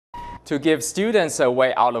To give students a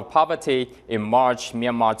way out of poverty, in March,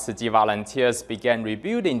 Myanmar Tzu Chi volunteers began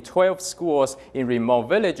rebuilding 12 schools in remote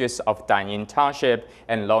villages of Thanylin Township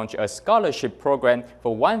and launched a scholarship program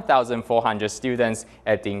for 1,400 students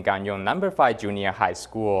at Thingangyun No. 5 Junior High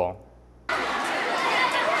School.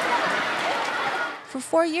 For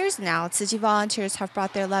 4 years now, TzuChi volunteers have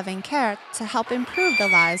brought their love and care to help improve the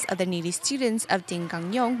lives of the needy students of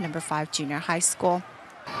Thingangyun No. 5 Junior High School.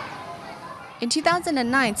 In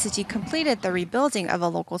 2009, TzuChi completed the rebuilding of a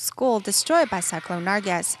local school destroyed by Cyclone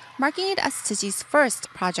Nargis, marking it as TzuChi's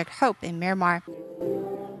first Project Hope in Myanmar.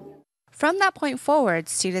 From that point forward,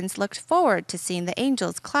 students looked forward to seeing the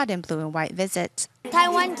angels clad in blue and white visit.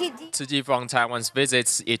 TzuChi from Taiwan's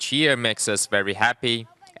visits each year makes us very happy,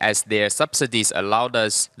 as their subsidies allowed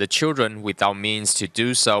us, the children without means to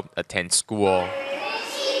do so, attend school.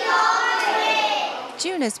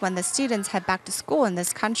 June is when the students head back to school in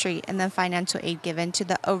this country, and the financial aid given to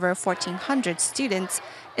the over 1,400 students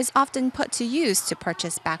is often put to use to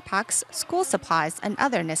purchase backpacks, school supplies, and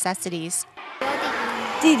other necessities.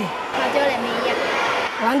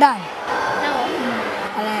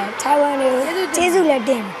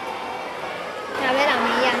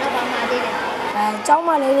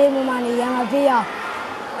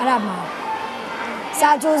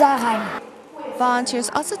 Volunteers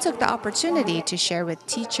also took the opportunity to share with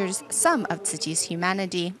teachers some of TzuChi's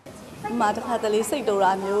humanity.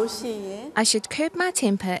 I should curb my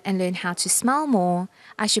temper and learn how to smile more.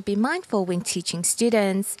 I should be mindful when teaching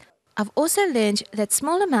students. I've also learned that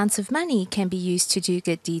small amounts of money can be used to do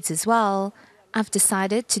good deeds as well. I've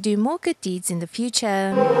decided to do more good deeds in the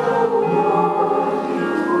future.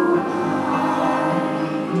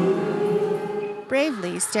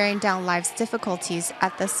 Bravely staring down life's difficulties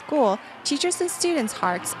at the school, teachers and students'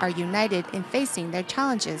 hearts are united in facing their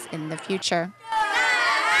challenges in the future.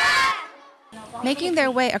 Making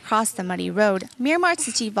their way across the muddy road, Myanmar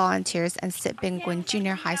Tzu Chi volunteers and Sitbingun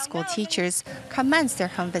Junior High School teachers commenced their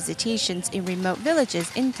home visitations in remote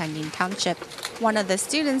villages in Thanylin Township. One of the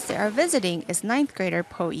students they are visiting is 9th grader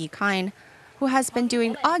Po Kain, who has been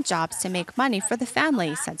doing odd jobs to make money for the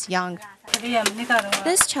family since young.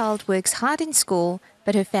 This child works hard in school,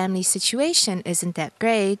 but her family situation isn't that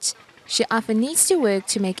great. She often needs to work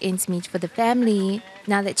to make ends meet for the family.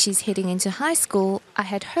 Now that she's heading into high school, I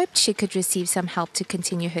had hoped she could receive some help to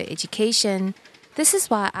continue her education. This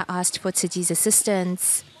is why I asked for TzuChi's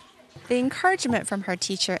assistance. The encouragement from her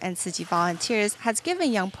teacher and TzuChi volunteers has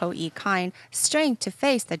given young Po Kain strength to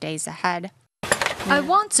face the days ahead. I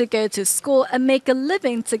want to go to school and make a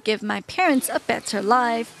living to give my parents a better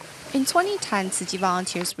life. In 2010, TzuChi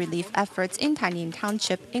volunteers' relief efforts in Thanylin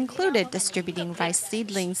Township included distributing rice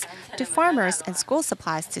seedlings to farmers and school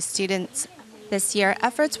supplies to students. This year,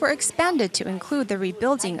 efforts were expanded to include the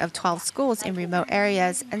rebuilding of 12 schools in remote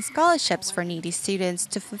areas and scholarships for needy students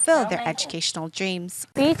to fulfill their educational dreams.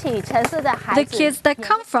 The kids that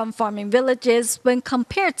come from farming villages, when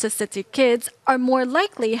compared to city kids, are more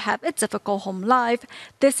likely to have a difficult home life.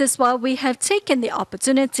 This is why we have taken the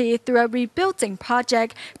opportunity through a rebuilding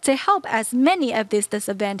project to help as many of these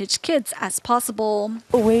disadvantaged kids as possible.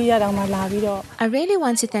 I really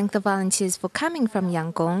want to thank the volunteers for coming from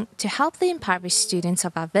Yangon to help the impoverished students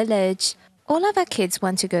of our village. All of our kids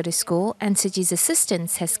want to go to school, and TzuChi's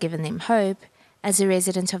assistance has given them hope. As a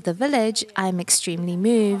resident of the village, I am extremely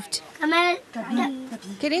moved.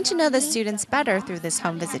 Getting to know the students better through this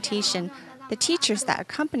home visitation, the teachers that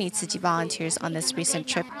accompanied TzuChi volunteers on this recent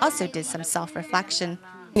trip also did some self-reflection.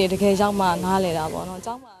 Through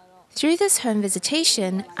this home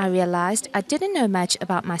visitation, I realized I didn't know much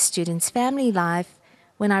about my students' family life.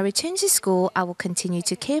 When I return to school, I will continue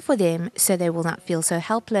to care for them so they will not feel so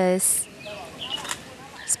helpless.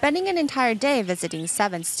 Spending an entire day visiting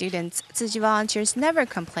 7 students, TzuChi volunteers never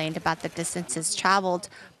complained about the distances traveled,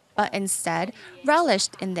 but instead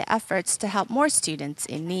relished in the efforts to help more students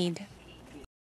in need.